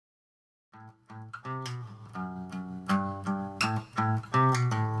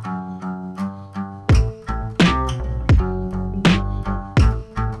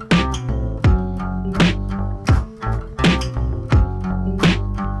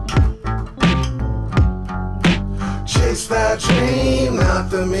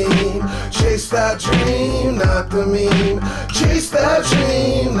the meme. Chase that dream, not the meme. Chase that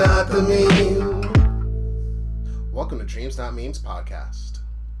dream, not the meme. Welcome to Dreams Not Memes podcast.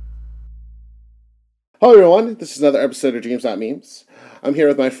 Hello everyone, this is another episode of Dreams Not Memes. I'm here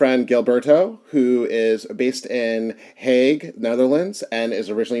with my friend Gilberto, who is based in Hague, Netherlands, and is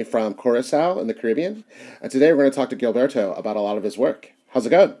originally from Curacao in the Caribbean. And today we're going to talk to Gilberto about a lot of his work. How's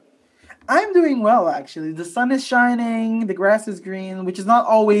it going? I'm doing well, actually. The sun is shining, the grass is green, which is not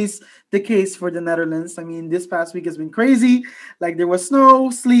always the case for the Netherlands. I mean, this past week has been crazy. Like, there was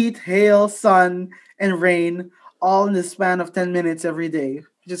snow, sleet, hail, sun, and rain, all in the span of 10 minutes every day,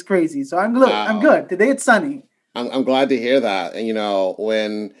 which is crazy. So I'm good. Wow. I'm good. Today it's sunny. I'm glad to hear that. And, you know,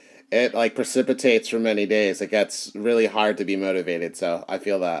 when it, like, precipitates for many days, it gets really hard to be motivated. So I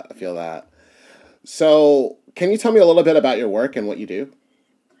feel that. So can you tell me a little bit about your work and what you do?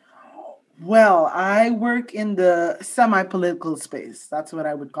 Well, I work in the semi-political space. That's what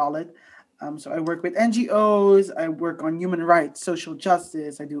I would call it. So I work with NGOs. I work on human rights, social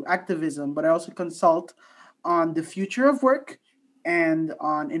justice. I do activism, but I also consult on the future of work and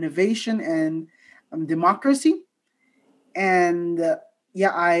on innovation and democracy. And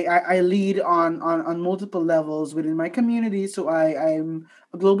I lead on multiple levels within my community. So I'm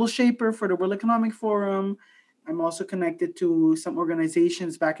a global shaper for the World Economic Forum. I'm also connected to some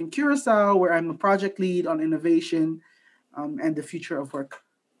organizations back in Curacao where I'm a project lead on innovation and the future of work.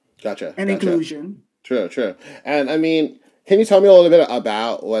 Gotcha. Inclusion. True. And I mean, can you tell me a little bit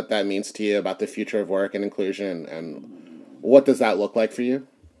about what that means to you, about the future of work and inclusion, and what does that look like for you?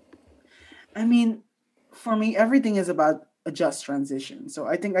 I mean, for me, everything is about a just transition. So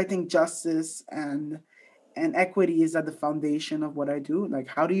I think justice and equity is at the foundation of what I do. Like,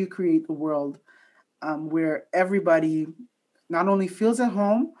 how do you create a world where everybody not only feels at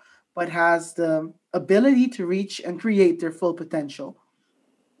home, but has the ability to reach and create their full potential?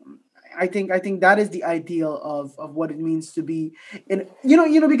 I think that is the ideal of what it means to be in,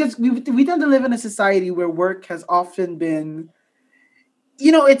 because we tend to live in a society where work has often been,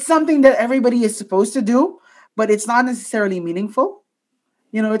 it's something that everybody is supposed to do, but it's not necessarily meaningful.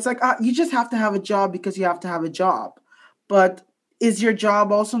 It's like, you just have to have a job because you have to have a job. But is your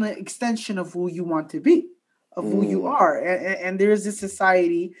job also an extension of who you want to be, of who you are? And there's this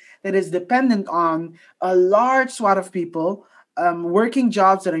society that is dependent on a large swath of people working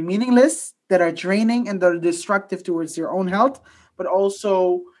jobs that are meaningless, that are draining, and that are destructive towards their own health, but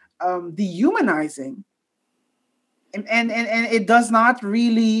also dehumanizing. And it does not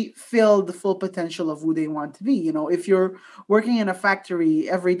really fill the full potential of who they want to be. If you're working in a factory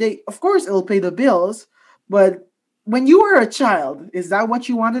every day, of course it'll pay the bills, but when you were a child, is that what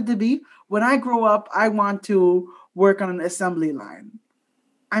you wanted to be? When I grow up, I want to work on an assembly line.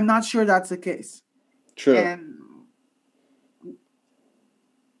 I'm not sure that's the case. True. And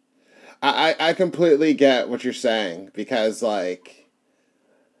I completely get what you're saying, because, like,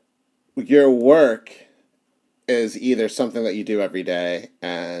 your work is either something that you do every day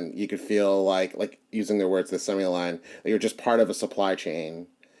and you could feel like using their words, the assembly line, that you're just part of a supply chain.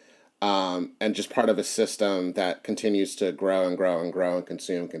 And just part of a system that continues to grow and grow and grow and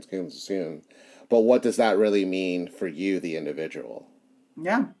consume. But what does that really mean for you, the individual?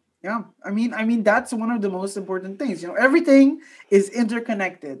 Yeah. I mean, that's one of the most important things. Everything is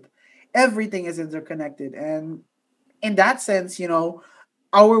interconnected. Everything is interconnected. And in that sense,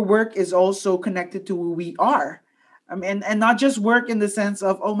 our work is also connected to who we are. And not just work in the sense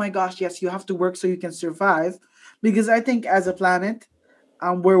of, oh my gosh, yes, you have to work so you can survive. Because I think as a planet,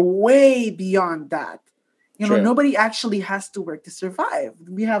 we're way beyond that. Nobody actually has to work to survive.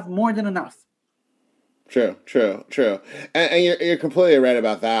 We have more than enough. True. And you're completely right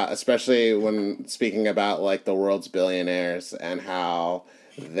about that, especially when speaking about, like, the world's billionaires and how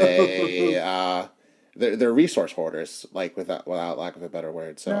they they're resource hoarders, like, without lack of a better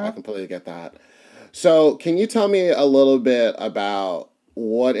word. So yeah. I completely get that. So can you tell me a little bit about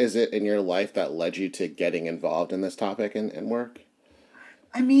what is it in your life that led you to getting involved in this topic and work?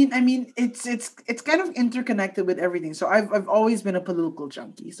 I mean, it's kind of interconnected with everything. So I've always been a political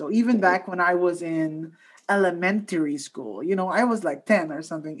junkie. So even back when I was in elementary school, I was like 10 or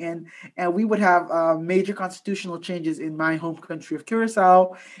something, and we would have major constitutional changes in my home country of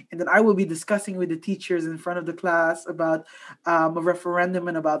Curacao, and then I will be discussing with the teachers in front of the class about a referendum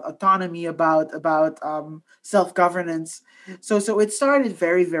and about autonomy, about self-governance. So it started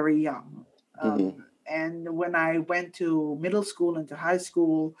very, very young. And when I went to middle school and to high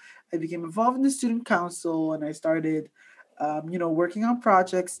school, I became involved in the student council, and I started, working on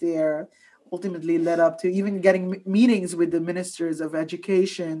projects there. Ultimately led up to even getting meetings with the ministers of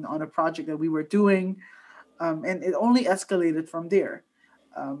education on a project that we were doing. And it only escalated from there.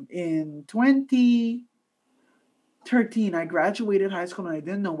 In 2013, I graduated high school and I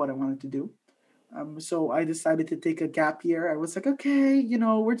didn't know what I wanted to do. So I decided to take a gap year. I was like, okay,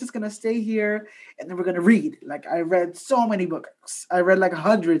 we're just gonna stay here and then we're gonna read. Like I read so many books. I read like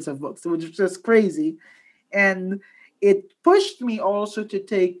hundreds of books, which was just crazy. And it pushed me also to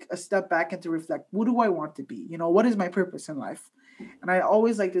take a step back and to reflect, what do I want to be? What is my purpose in life? And I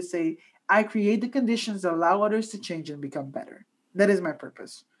always like to say, I create the conditions that allow others to change and become better. That is my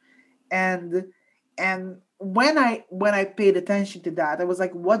purpose. And and when I paid attention to that, I was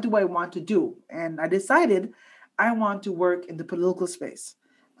like, what do I want to do? And I decided I want to work in the political space.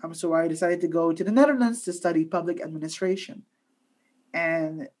 So I decided to go to the Netherlands to study public administration.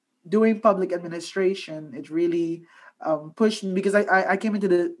 And doing public administration, it really pushed me, because I came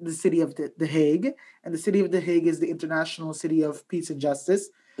into the city of the Hague, and the city of the Hague is the international city of peace and justice.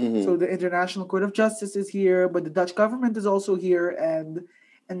 Mm-hmm. So the International Court of Justice is here, but the Dutch government is also here, and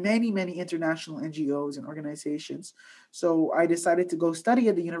many many international NGOs and organizations. So I decided to go study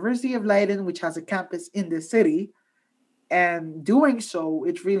at the University of Leiden, which has a campus in the city, and doing so,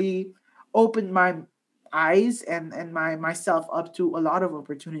 it really opened my eyes and myself up to a lot of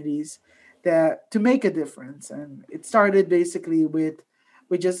opportunities that to make a difference. And it started basically with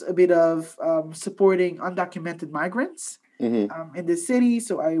just a bit of supporting undocumented migrants Mm-hmm. in the city.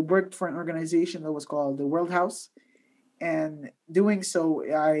 So I worked for an organization that was called the World House, and doing so,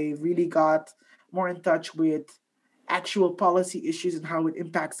 I really got more in touch with actual policy issues and how it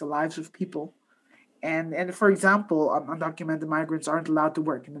impacts the lives of people. And for example, undocumented migrants aren't allowed to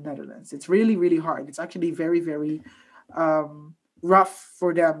work in the Netherlands. It's really really hard. It's actually very very rough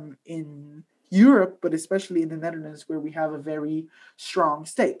for them in Europe, but especially in the Netherlands, where we have a very strong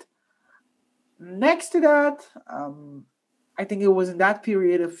state. Next to that, I think it was in that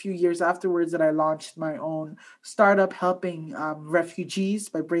period, a few years afterwards, that I launched my own startup helping refugees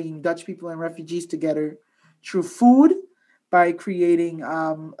by bringing Dutch people and refugees together through food, by creating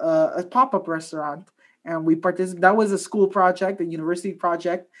a pop up restaurant. And we participated. That was a school project, a university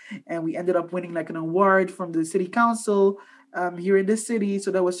project, and we ended up winning like an award from the city council here in this city.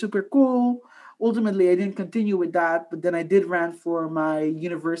 So that was super cool. Ultimately, I didn't continue with that, but then I did run for my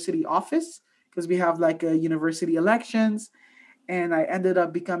university office, because we have like a university elections, and I ended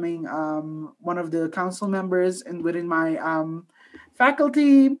up becoming one of the council members and within my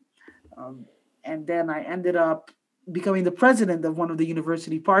faculty. Um, and then I ended up becoming the president of one of the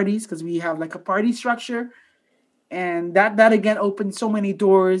university parties, because we have like a party structure, and that again opened so many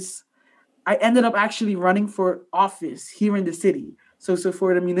doors. I ended up actually running for office here in the city. So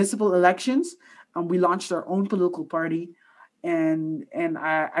for the municipal elections, we launched our own political party, and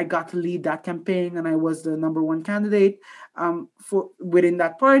I got to lead that campaign, and I was the number one candidate for within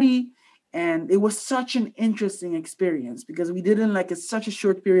that party. And it was such an interesting experience, because we did it in like such a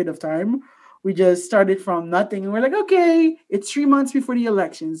short period of time. We just started from nothing, and we're like, okay, it's 3 months before the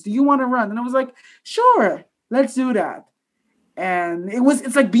elections. Do you want to run? And I was like, sure, let's do that. And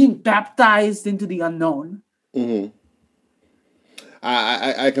it's like being baptized into the unknown. Mm-hmm.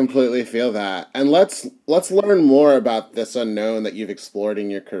 I completely feel that, and let's learn more about this unknown that you've explored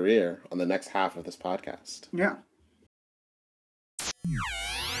in your career on the next half of this podcast. Yeah.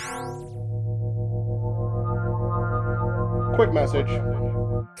 Quick message.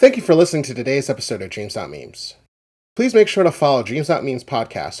 Thank you for listening to today's episode of Dreams Not Memes. Please make sure to follow Dreams Not Memes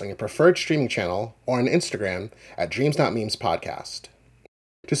podcast on your preferred streaming channel or on Instagram at Dreams Not Memes podcast.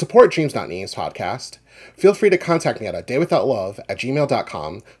 To support Dreams Not Memes podcast, feel free to contact me at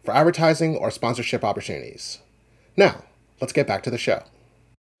addaywithoutlove@gmail.com for advertising or sponsorship opportunities. Now, let's get back to the show.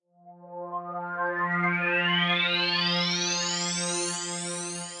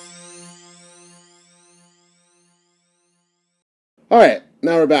 All right,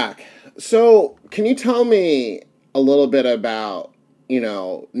 now we're back. So, can you tell me a little bit about,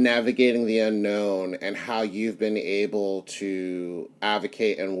 navigating the unknown and how you've been able to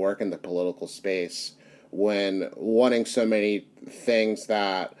advocate and work in the political space when wanting so many things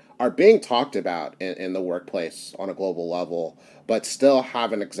that are being talked about in the workplace on a global level, but still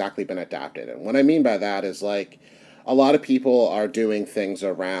haven't exactly been adapted? And what I mean by that is like, a lot of people are doing things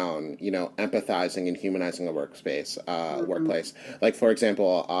around, empathizing and humanizing a workplace. Like, for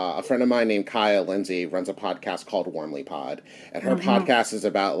example, a friend of mine named Kaya Lindsay runs a podcast called Warmly Pod, and her podcast is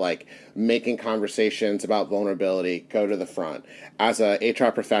about like making conversations about vulnerability go to the front. As a HR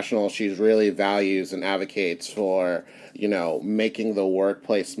professional, she really values and advocates for, making the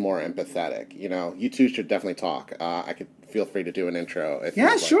workplace more empathetic. You two should definitely talk. I could feel free to do an intro. If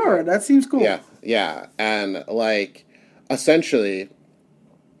Yeah, sure. That seems cool. Yeah. And like, essentially,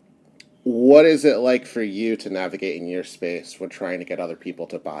 What is it like for you to navigate in your space when trying to get other people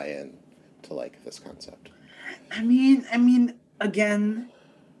to buy in to like this concept? Again,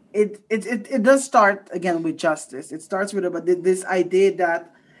 it does start again with justice. It starts with about this idea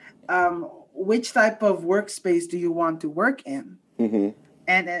that which type of workspace do you want to work in, Mm-hmm.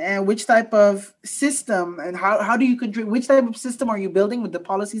 and which type of system, and how do you control, which type of system are you building with the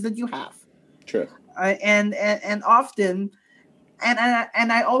policies that you have. True. And often,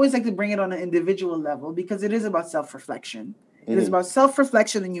 and I always like to bring it on an individual level because it is about self-reflection. It is Mm-hmm. about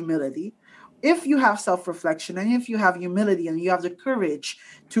self-reflection and humility. If you have self-reflection and if you have humility and you have the courage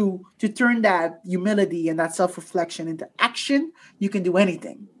to turn that humility and that self-reflection into action, you can do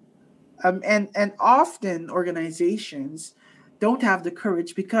anything. And often organizations don't have the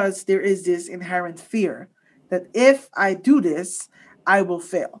courage because there is this inherent fear that if I do this, I will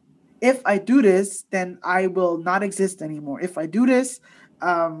fail. If I do this, then I will not exist anymore. If I do this,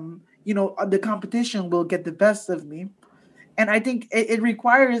 the competition will get the best of me. And I think it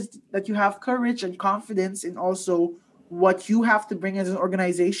requires that you have courage and confidence in also what you have to bring as an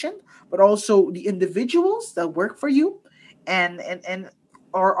organization, but also the individuals that work for you, and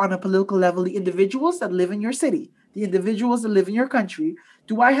or on a political level, the individuals that live in your city, the individuals that live in your country.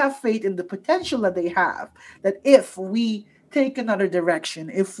 Do I have faith in the potential that they have? That if we take another direction,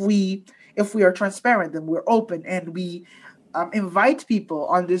 if we are transparent and we're open and we invite people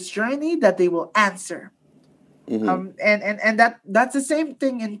on this journey, that they will answer. Mm-hmm. And that's the same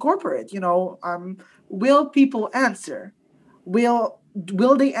thing in corporate. Will people answer? Will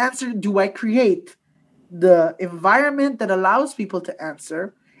they answer? Do I create the environment that allows people to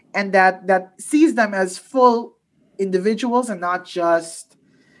answer, and that sees them as full individuals and not just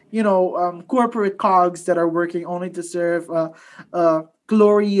corporate cogs that are working only to serve a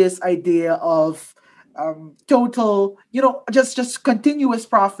glorious idea of total, just continuous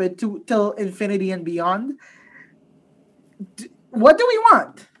profit to till infinity and beyond. What do we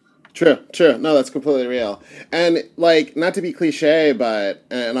want? True, true. No, that's completely real. And like, not to be cliche, but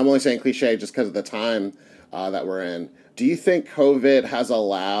and I'm only saying cliche just because of the time that we're in. Do you think COVID has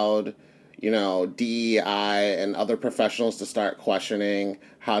allowed, DEI and other professionals to start questioning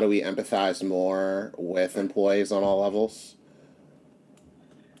how do we empathize more with employees on all levels?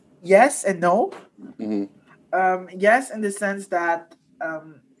 Yes and no. Mm-hmm. Yes, in the sense that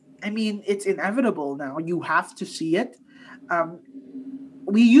it's inevitable now. You have to see it. Um,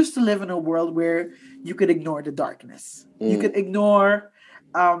 we used to live in a world where you could ignore the darkness. You Mm-hmm. could ignore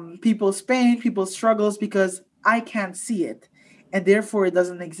people's pain, people's struggles because I can't see it. And therefore, it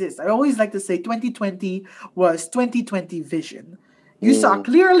doesn't exist. I always like to say 2020 was 2020 vision. You saw Mm-hmm.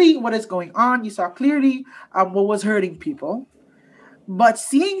 clearly what is going on, you saw clearly what was hurting people. But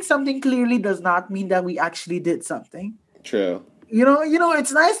seeing something clearly does not mean that we actually did something. True.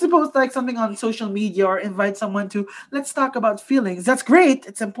 It's nice to post like something on social media or invite someone to let's talk about feelings. That's great.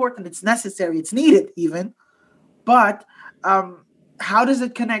 It's important. It's necessary. It's needed even. But um, how does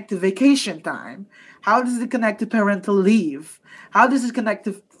it connect to vacation time? How does it connect to parental leave? How does it connect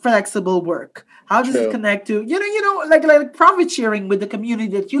to flexible work? How does it True. connect to like profit sharing with the community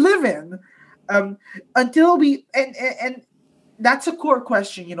that you live in? Um, until we and that's a core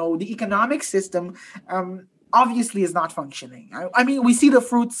question. The economic system obviously is not functioning. I mean, we see the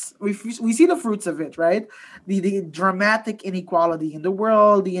fruits. We see the fruits of it, right? The dramatic inequality in the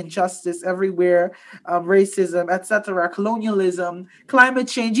world, the injustice everywhere, racism, etc., colonialism, climate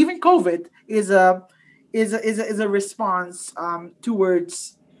change, even COVID is a response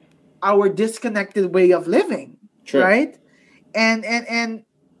towards our disconnected way of living, True. right? And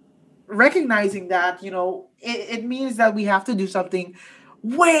recognizing that it means that we have to do something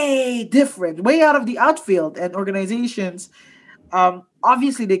way different, way out of the outfield, and organizations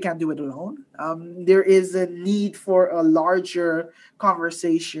obviously they can't do it alone. There is a need for a larger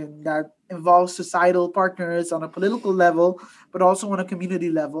conversation that involves societal partners on a political level but also on a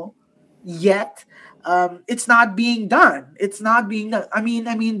community level. Yet it's not being done. I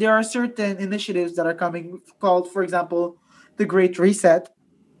mean there are certain initiatives that are coming called, for example, the Great Reset.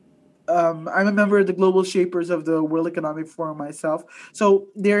 I'm a member of the global shapers of the World Economic Forum myself. So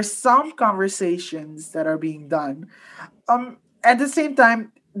there's some conversations that are being done. At the same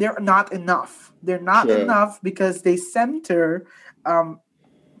time, they're not enough. They're not True. enough because they center um,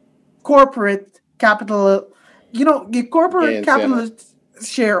 corporate capital. The corporate Gains, yeah. capitalist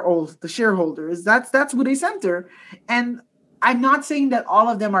the shareholders. That's who they center. And I'm not saying that all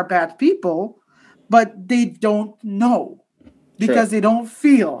of them are bad people, but they don't know True. because they don't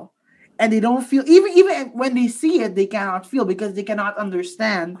feel, and they don't feel, even when they see it they cannot feel because they cannot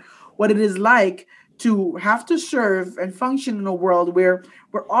understand what it is like to have to serve and function in a world where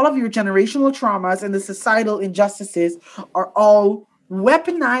all of your generational traumas and the societal injustices are all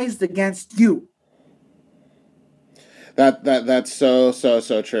weaponized against you. That's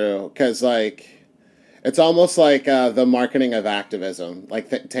so true. Because like it's almost like the marketing of activism. Like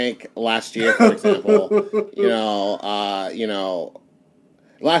take last year for example. You know,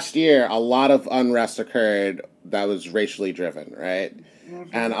 last year a lot of unrest occurred that was racially driven, right?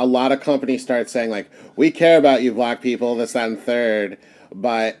 And a lot of companies started saying like, "We care about you, black people," this, that, and third.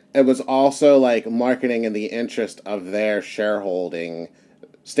 But it was also like marketing in the interest of their shareholding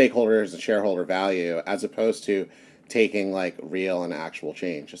stakeholders and shareholder value, as opposed to taking like real and actual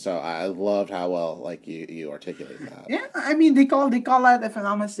change. So I loved how well like you articulate that. Yeah, I mean they call that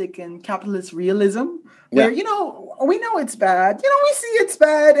economistic and capitalist realism, where Yeah. we know it's bad, we see it's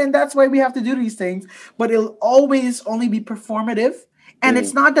bad, and that's why we have to do these things. But it'll always only be performative, and it's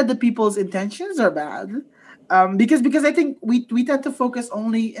Mm-hmm. not that the people's intentions are bad, because I think we tend to focus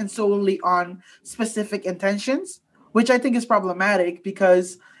only and solely on specific intentions, which I think is problematic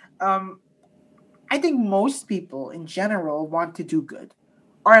because um, I think most people in general want to do good,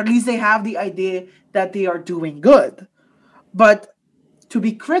 or at least they have the idea that they are doing good. But to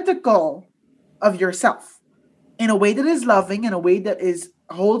be critical of yourself in a way that is loving, in a way that is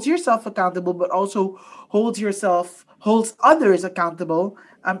holds yourself accountable, but also holds others accountable,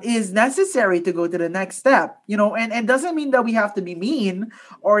 is necessary to go to the next step. And doesn't mean that we have to be mean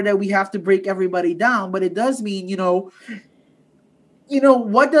or that we have to break everybody down, but it does mean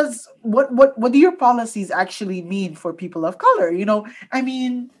what do your policies actually mean for people of color? I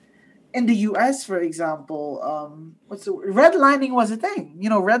mean, in the US, for example, what's the word? Redlining was a thing.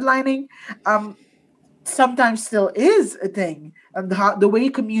 Redlining um, sometimes still is a thing. And the way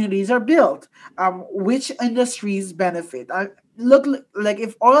communities are built, which industries benefit. Look like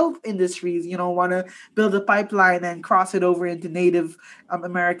if oil industries, want to build a pipeline and cross it over into Native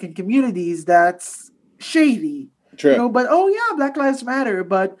American communities, that's shady. True. But oh yeah, Black Lives Matter,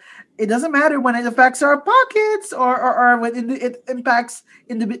 but it doesn't matter when it affects our pockets, or when it impacts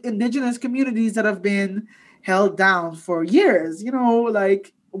in the indigenous communities that have been held down for years.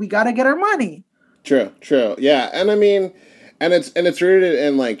 Like we gotta get our money. True. Yeah, and I mean, and it's rooted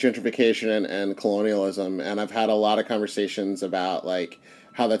in like gentrification and colonialism. And I've had a lot of conversations about like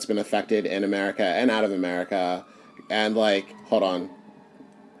how that's been affected in America and out of America. And like, hold on,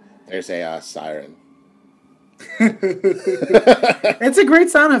 there's a siren. It's a great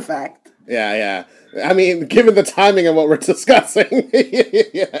sound effect. Yeah. I mean, given the timing of what we're discussing,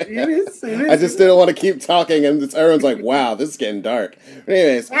 yeah. It is. It I is. just didn't want to keep talking, and everyone's like, "Wow, this is getting dark." But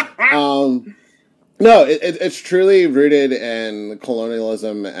anyways, no, it's truly rooted in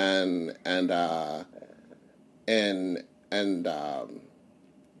colonialism and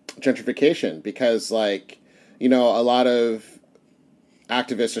gentrification, because like a lot of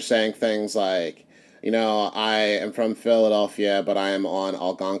activists are saying things like, I am from Philadelphia, but I am on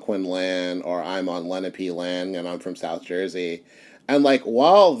Algonquin land, or I'm on Lenape land, and I'm from South Jersey. And like,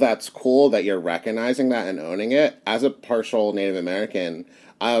 while that's cool that you're recognizing that and owning it, as a partial Native American,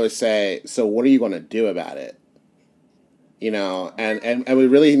 I always say, so what are you going to do about it? And we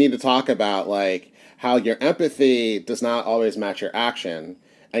really need to talk about like how your empathy does not always match your action,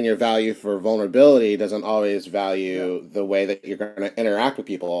 and your value for vulnerability doesn't always value the way that you're going to interact with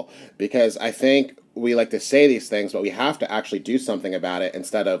people. Because I think we like to say these things, but we have to actually do something about it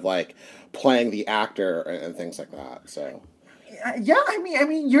instead of like playing the actor and things like that. So Yeah, I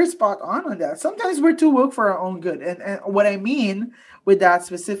mean, you're spot on that. Sometimes we're too woke for our own good, and what I mean with that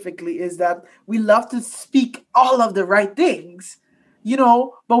specifically is that we love to speak all of the right things,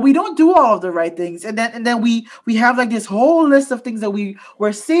 but we don't do all of the right things, and then we have like this whole list of things that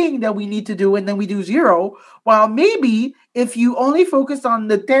we're saying that we need to do, and then we do zero. While maybe if you only focus on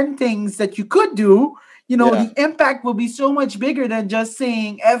the 10 things that you could do, yeah, the impact will be so much bigger than just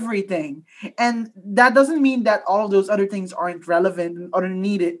saying everything. And that doesn't mean that all of those other things aren't relevant or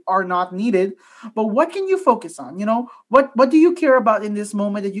needed or not needed. But what can you focus on? What do you care about in this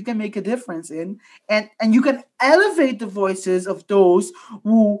moment that you can make a difference in? And you can elevate the voices of those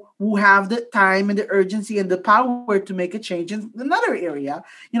who have the time and the urgency and the power to make a change in another area.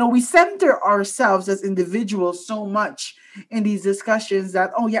 We center ourselves as individuals so much in these discussions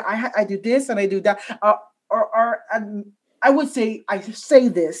that, oh yeah, I do this and I do that, or I would say I say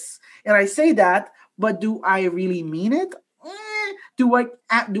this and I say that, but do I really mean it? Do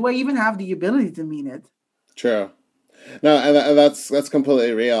I even have the ability to mean it? true. No, and that's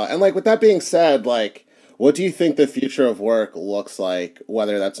completely real. And like with that being said, like what do you think the future of work looks like,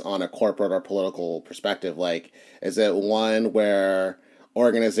 whether that's on a corporate or political perspective? Like, is it one where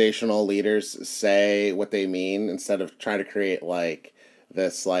organizational leaders say what they mean instead of trying to create like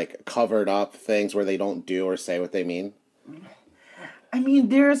this like covered up things where they don't do or say what they mean. I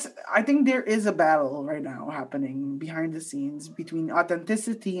mean, I think there is a battle right now happening behind the scenes between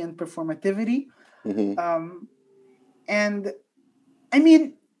authenticity and performativity. Mm-hmm. And I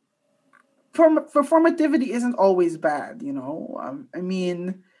mean, performativity isn't always bad, you know? I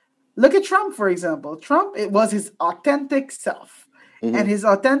mean, look at Trump, for example. Trump, it was his authentic self. And Mm-hmm. his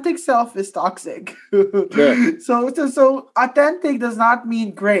authentic self is toxic. Sure. So authentic does not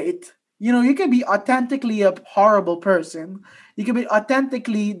mean great. You know, you can be authentically a horrible person. You can be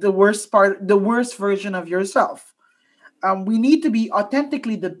authentically the worst version of yourself. We need to be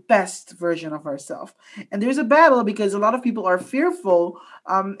authentically the best version of ourselves. And there's a battle because a lot of people are fearful,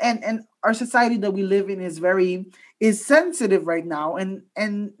 and our society that we live in is sensitive right now,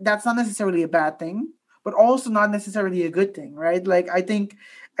 and that's not necessarily a bad thing, but also not necessarily a good thing, right? Like I think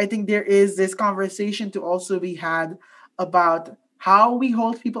there is this conversation to also be had about how we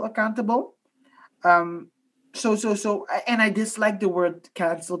hold people accountable. Um so so so and I dislike the word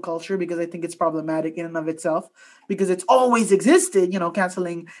cancel culture because I think it's problematic in and of itself, because it's always existed. You know,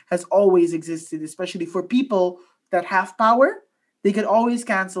 canceling has always existed, especially for people that have power. They could always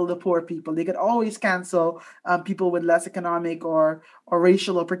cancel the poor people. They could always cancel people with less economic or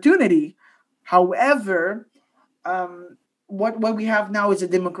racial opportunity. However, what we have now is a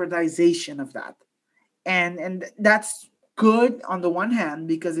democratization of that, and that's good on the one hand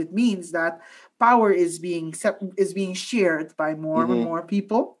because it means that power is being shared by more and Mm-hmm. more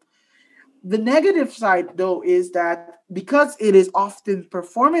people. The negative side though is that because it is often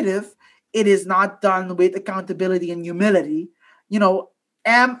performative, it is not done with accountability and humility. You know,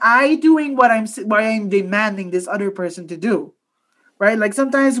 am I doing what I'm demanding this other person to do? Right? Like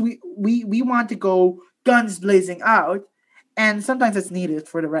sometimes we want to go guns blazing out, and sometimes it's needed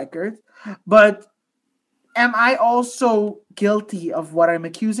for the record, but am I also guilty of what I'm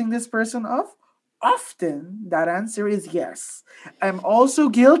accusing this person of? Often, that answer is yes. I'm also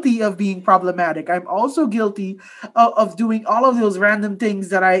guilty of being problematic. I'm also guilty of doing all of those random things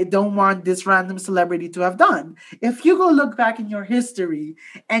that I don't want this random celebrity to have done. If you go look back in your history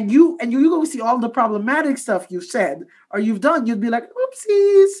and you go see all the problematic stuff you said or you've done, you'd be like,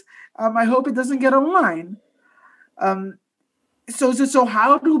 oopsies. I hope it doesn't get online. Um, so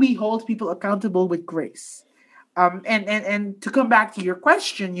how do we hold people accountable with grace? And to come back to your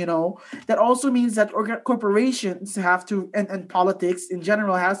question, you know, that also means that corporations have to, and politics in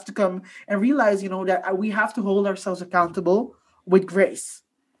general has to come and realize, you know, that we have to hold ourselves accountable with grace.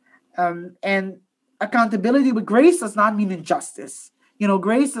 And accountability with grace does not mean injustice. You know,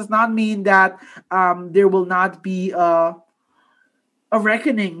 grace does not mean that there will not be a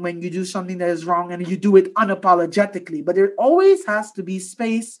reckoning when you do something that is wrong and you do it unapologetically. But there always has to be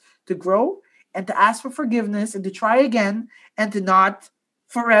space to grow and to ask for forgiveness and to try again and to not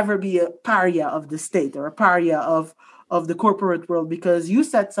forever be a pariah of the state or a pariah of the corporate world because you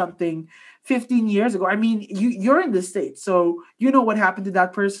said something 15 years ago. I mean, you're in the States, so you know what happened to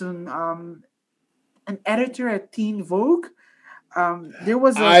that person, an editor at Teen Vogue. There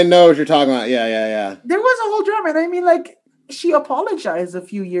was I know what you're talking about. Yeah, yeah, yeah. a whole drama, and I mean, like, she apologized a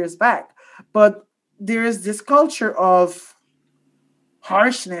few years back, but there is this culture of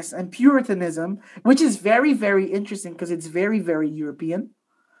harshness and puritanism, which is very, very interesting because it's very, very European.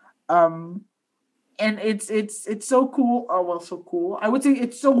 Um, and it's so cool. Oh well, so cool. I would say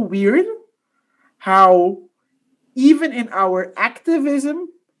it's so weird how even in our activism,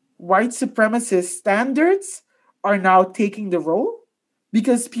 white supremacist standards are now taking the role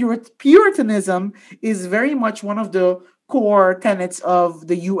because Puritanism is very much one of the core tenets of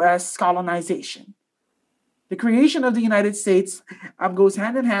the US colonization. The creation of the United States goes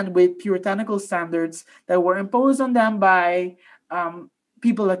hand in hand with puritanical standards that were imposed on them by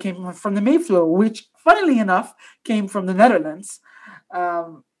people that came from the Mayflower, which, funnily enough, came from the Netherlands.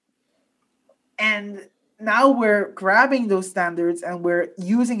 Um, and now we're grabbing those standards and we're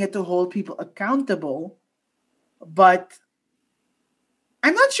using it to hold people accountable. But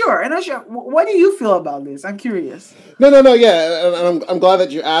I'm not sure. I'm not sure. What do you feel about this? I'm curious. No, no, no. Yeah, and I'm glad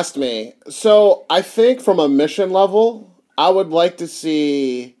that you asked me. So I think from a mission level, I would like to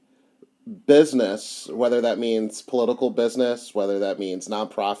see business, whether that means political business, whether that means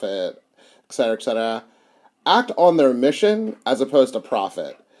nonprofit, et cetera, act on their mission as opposed to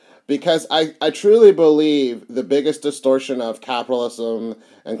profit. Because I truly believe the biggest distortion of capitalism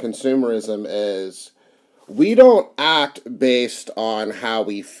and consumerism is we don't act based on how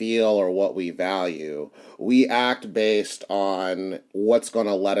we feel or what we value. We act based on what's going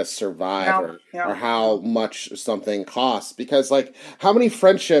to let us survive, Yeah, or yeah, how yeah. much something costs. Because, like, how many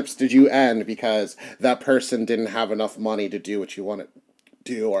friendships did you end because that person didn't have enough money to do what you wanted to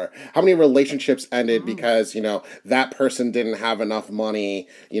do? Or how many relationships ended Mm, because, that person didn't have enough money,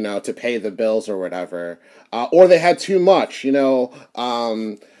 to pay the bills or whatever? Or they had too much,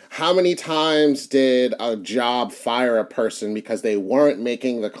 how many times did a job fire a person because they weren't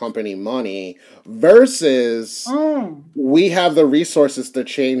making the company money, versus mm. we have the resources to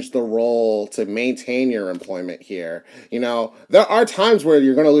change the role to maintain your employment here? There are times where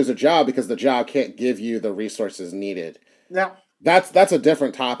you're going to lose a job because the job can't give you the resources needed. Yeah, That's a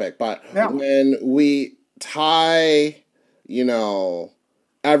different topic. But yeah, when we tie, you know,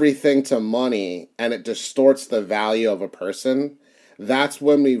 everything to money and it distorts the value of a person, that's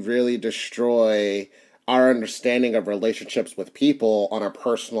when we really destroy our understanding of relationships with people on a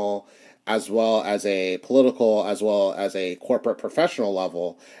personal, as well as a political, as well as a corporate professional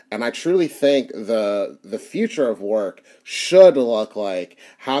level. And I truly think the future of work should look like,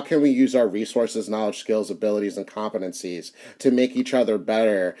 how can we use our resources, knowledge, skills, abilities, and competencies to make each other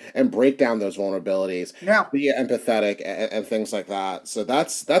better and break down those vulnerabilities, yeah, be empathetic, and things like that. So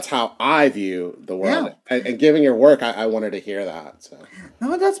that's how I view the world. yeah. And given your work, I wanted to hear that. So.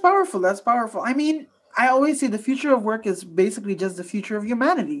 No, that's powerful. That's powerful. I mean, I always say the future of work is basically just the future of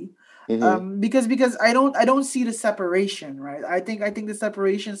humanity. Mm-hmm. Because I don't see the separation, right? I think the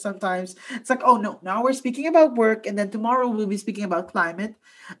separation sometimes it's like, oh no, now we're speaking about work, and then tomorrow we'll be speaking about climate,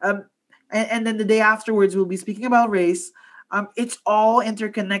 um, and then the day afterwards we'll be speaking about race. It's all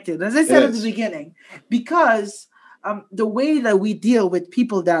interconnected, as I It said at the is. beginning, because the way that we deal with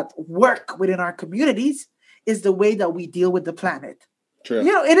people that work within our communities is the way that we deal with the planet. True.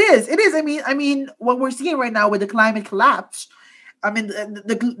 It is. It is. I mean, what we're seeing right now with the climate collapse. I mean,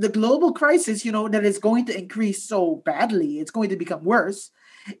 the global crisis, that is going to increase so badly. It's going to become worse.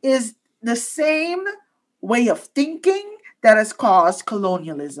 Is the same way of thinking that has caused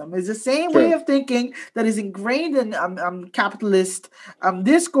colonialism. Is the same way True. of thinking that is ingrained in capitalist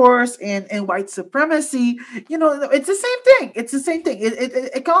discourse and white supremacy. It's the same thing. It's the same thing.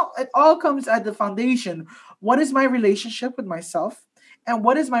 It all comes at the foundation. What is my relationship with myself? And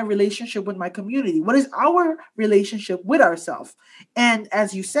what is my relationship with my community? What is our relationship with ourselves? And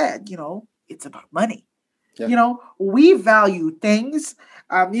as you said, it's about money. Yeah. We value things,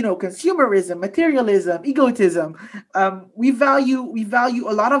 consumerism, materialism, egotism. We value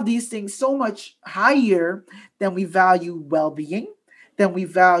a lot of these things so much higher than we value well-being, than we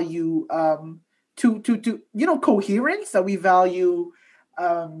value coherence, that we value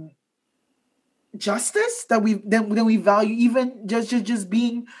um, justice, that we value even just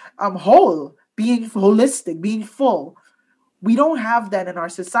being whole, being holistic, being full. We don't have that in our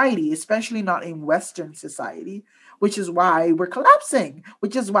society, especially not in Western society, which is why we're collapsing,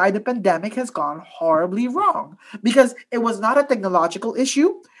 which is why the pandemic has gone horribly wrong, because it was not a technological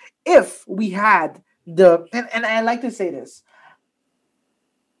issue. If we had and I like to say this,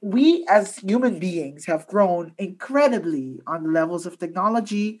 we as human beings have grown incredibly on the levels of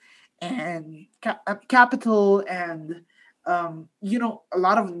technology and capital and a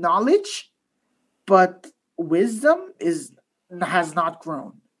lot of knowledge, but wisdom is has not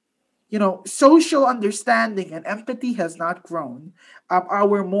grown. Social understanding and empathy has not grown.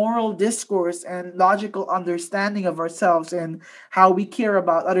 Our moral discourse and logical understanding of ourselves and how we care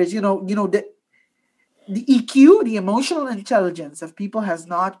about others, the EQ, the emotional intelligence of people has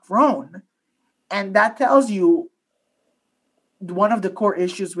not grown. And that tells you one of the core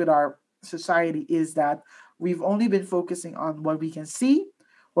issues with our society is that we've only been focusing on what we can see,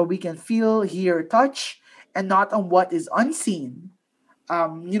 what we can feel, hear, touch, and not on what is unseen.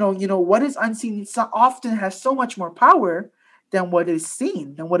 What is unseen often has so much more power than what is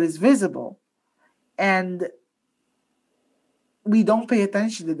seen, than what is visible, and we don't pay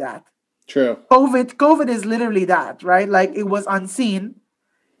attention to that. True. COVID is literally that, right? Like, it was unseen.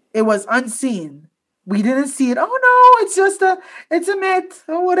 It was unseen. We didn't see it. Oh no, it's a myth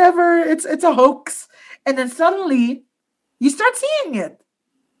or whatever. It's a hoax. And then suddenly you start seeing it.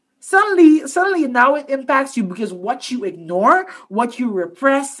 Suddenly now it impacts you, because what you ignore, what you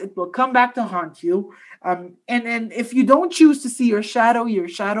repress, it will come back to haunt you. And if you don't choose to see your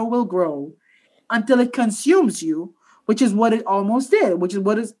shadow will grow until it consumes you, which is what it almost did, which is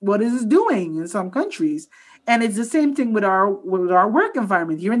what it is doing in some countries. And it's the same thing with our work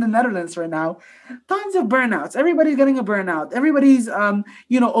environment here in the Netherlands right now. Tons of burnouts. Everybody's getting a burnout. Everybody's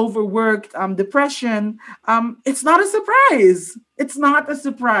overworked, depression. It's not a surprise. It's not a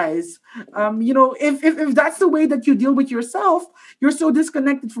surprise. If that's the way that you deal with yourself, you're so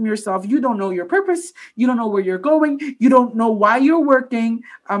disconnected from yourself. You don't know your purpose. You don't know where you're going. You don't know why you're working.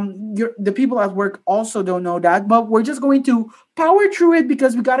 The people at work also don't know that. But we're just going to power through it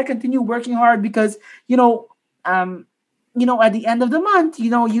because we got to continue working hard because um, at the end of the month,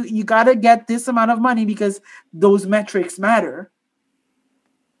 you got to get this amount of money because those metrics matter.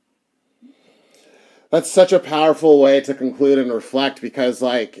 That's such a powerful way to conclude and reflect because,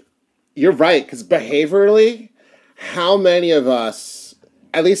 like, you're right. Because behaviorally, how many of us,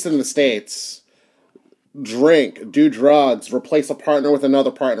 at least in the States, drink, do drugs, replace a partner with another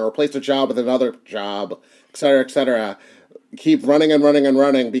partner, replace a job with another job, et cetera, keep running and running and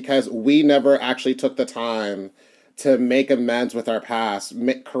running because we never actually took the time to make amends with our past,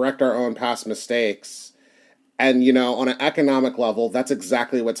 correct our own past mistakes. And, on an economic level, that's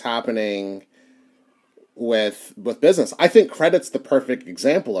exactly what's happening with business. I think credit's the perfect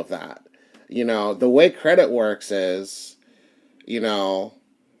example of that. The way credit works is,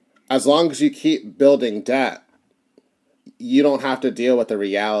 as long as you keep building debt, you don't have to deal with the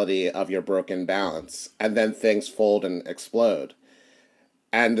reality of your broken balance, and then things fold and explode.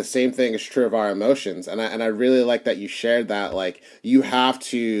 And the same thing is true of our emotions. And I really like that you shared that. Like, you have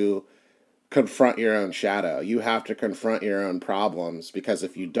to confront your own shadow. You have to confront your own problems because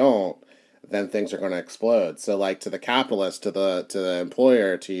if you don't, then things are going to explode. So, like, to the capitalist, to the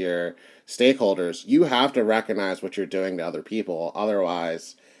employer, to your stakeholders, you have to recognize what you're doing to other people.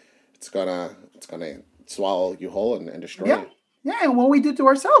 Otherwise, it's gonna swallow you whole and destroy Yeah. you. Yeah, and what we do to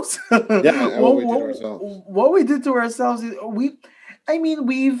ourselves. Yeah, and what we do to ourselves. What we do to ourselves is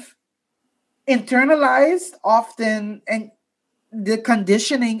we've internalized often and the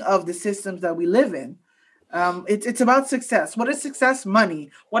conditioning of the systems that we live in. It's about success. What is success? Money.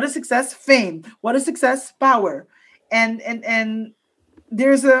 What is success? Fame. What is success? Power. And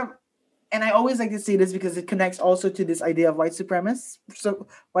there's a and I always like to say this because it connects also to this idea of white supremacy. So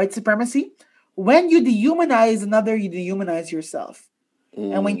white supremacy. When you dehumanize another, you dehumanize yourself.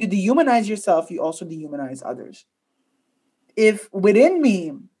 And when you dehumanize yourself, you also dehumanize others. If within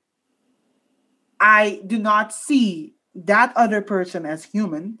me, I do not see that other person as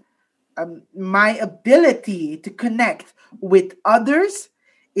human, my ability to connect with others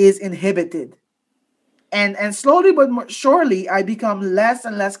is inhibited. And slowly but surely I become less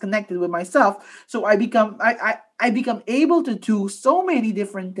and less connected with myself, so I become able to do so many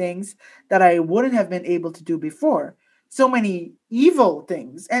different things that I wouldn't have been able to do before, so many evil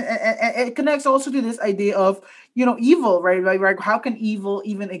things. And it connects also to this idea of evil, right? Like how can evil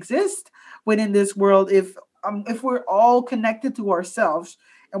even exist within this world if we're all connected to ourselves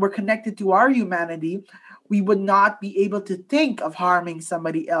and we're connected to our humanity, we would not be able to think of harming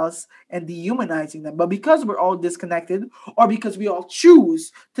somebody else and dehumanizing them. But because we're all disconnected, or because we all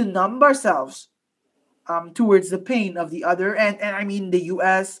choose to numb ourselves towards the pain of the other, and I mean the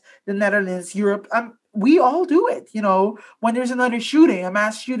US, the Netherlands, Europe, we all do it. When there's another shooting, a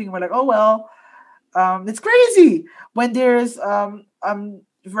mass shooting, we're like, oh well, it's crazy. When there's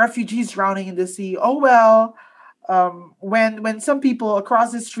refugees drowning in the sea, oh well. When some people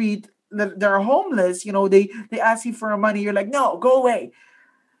across the street that they're homeless, they ask you for money, you're like, no, go away.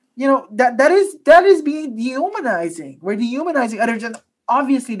 That is being dehumanizing. We're dehumanizing others. And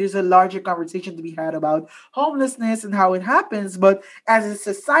obviously there's a larger conversation to be had about homelessness and how it happens, but as a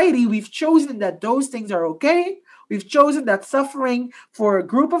society we've chosen that those things are okay. We've chosen that suffering for a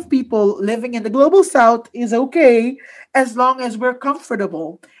group of people living in the global south is okay as long as we're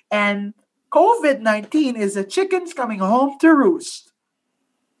comfortable. And COVID-19 is the chickens coming home to roost.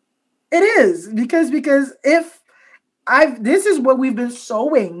 It is because if I've this is what we've been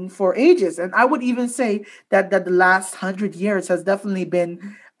sowing for ages, and I would even say that the last 100 years has definitely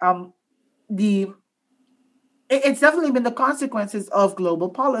been the it's definitely been the consequences of global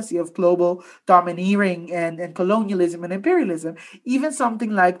policy, of global domineering and colonialism and imperialism, even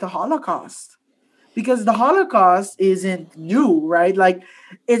something like the Holocaust. Because the Holocaust isn't new, right? Like,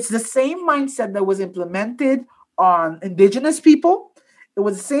 it's the same mindset that was implemented on indigenous people. It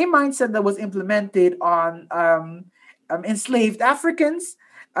was the same mindset that was implemented on enslaved Africans,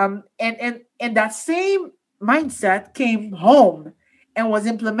 and that same mindset came home and was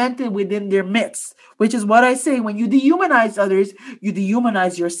implemented within their midst. Which is what I say: when you dehumanize others, you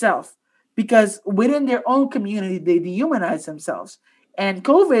dehumanize yourself, because within their own community they dehumanize themselves. And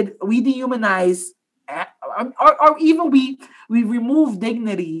COVID, we dehumanize, or even we remove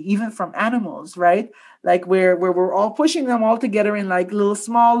dignity even from animals, right? Like where we're all pushing them all together in like little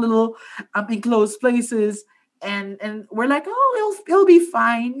small little enclosed places, and we're like, oh, it'll be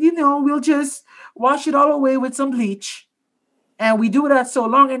fine, we'll just wash it all away with some bleach. And we do that so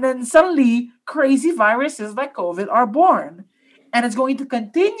long, and then suddenly crazy viruses like COVID are born. And it's going to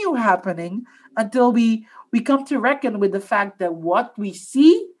continue happening until we come to reckon with the fact that what we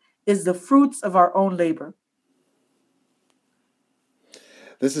see is the fruits of our own labor.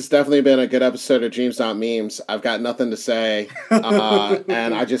 This has definitely been a good episode of Dreams Not Memes. I've got nothing to say.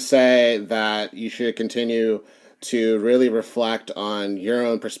 And I just say that you should continue to really reflect on your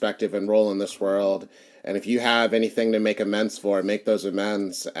own perspective and role in this world. And if you have anything to make amends for, make those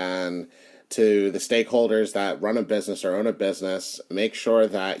amends. And to the stakeholders that run a business or own a business, make sure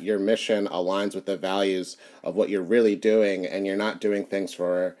that your mission aligns with the values of what you're really doing and you're not doing things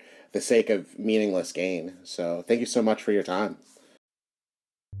for the sake of meaningless gain. So thank you so much for your time.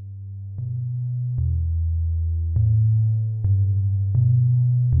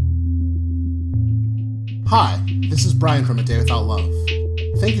 Hi, this is Brian from A Day Without Love.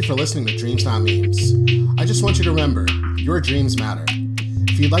 Thank you for listening to Dreams Not Memes. I just want you to remember, your dreams matter.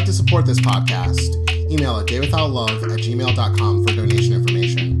 If you'd like to support this podcast, email adaywithoutlove@gmail.com for donation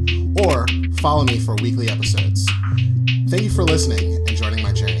information, or follow me for weekly episodes. Thank you for listening and joining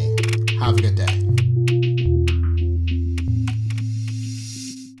my journey. Have a good day.